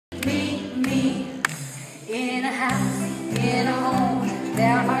house, in a home,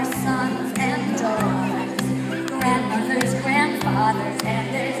 there are sons and daughters, grandmothers, grandfathers, and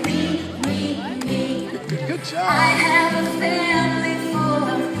there's me. Good job. I have a family full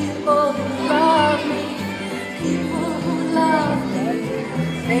of people who love me, people who love me.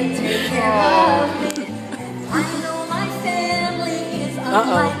 They take care of me. I know my family is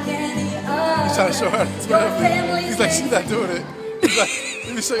unlike any other. He's trying to show her how to do it. He's like, she's not doing it. He's like,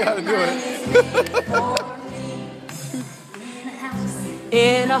 let me show you how to do it.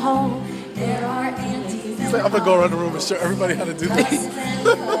 In a home, there are aunties. He's like, I'm gonna go around the room and show everybody how to do this.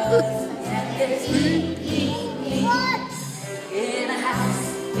 In a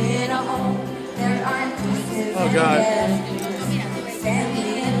house, in a home, there are nieces Oh God.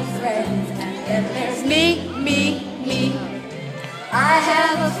 family and friends, and then there's me. I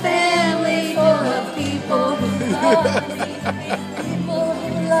have a family full of people who love me, people who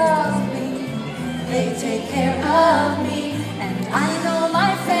love me. They take care of me, and I know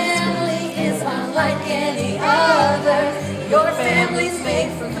my family is unlike any other. Your family's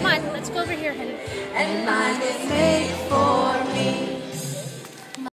made for me. Come on, let's go over here, honey. And mine is made for me.